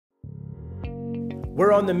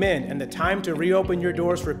We're on the mend, and the time to reopen your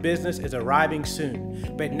doors for business is arriving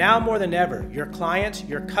soon. But now more than ever, your clients,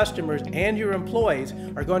 your customers, and your employees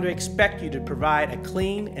are going to expect you to provide a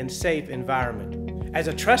clean and safe environment. As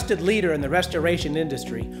a trusted leader in the restoration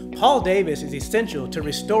industry, Paul Davis is essential to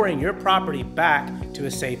restoring your property back to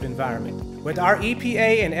a safe environment. With our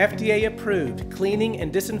EPA and FDA approved cleaning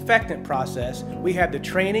and disinfectant process, we have the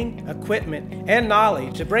training, equipment, and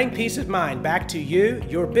knowledge to bring peace of mind back to you,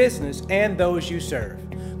 your business, and those you serve.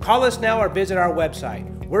 Call us now or visit our website.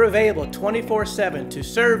 We're available 24/7 to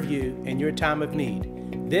serve you in your time of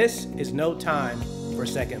need. This is no time for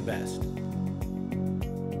second best.